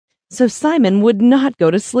so Simon would not go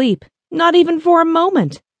to sleep, not even for a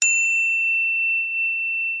moment.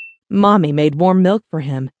 Mommy made warm milk for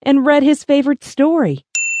him and read his favorite story.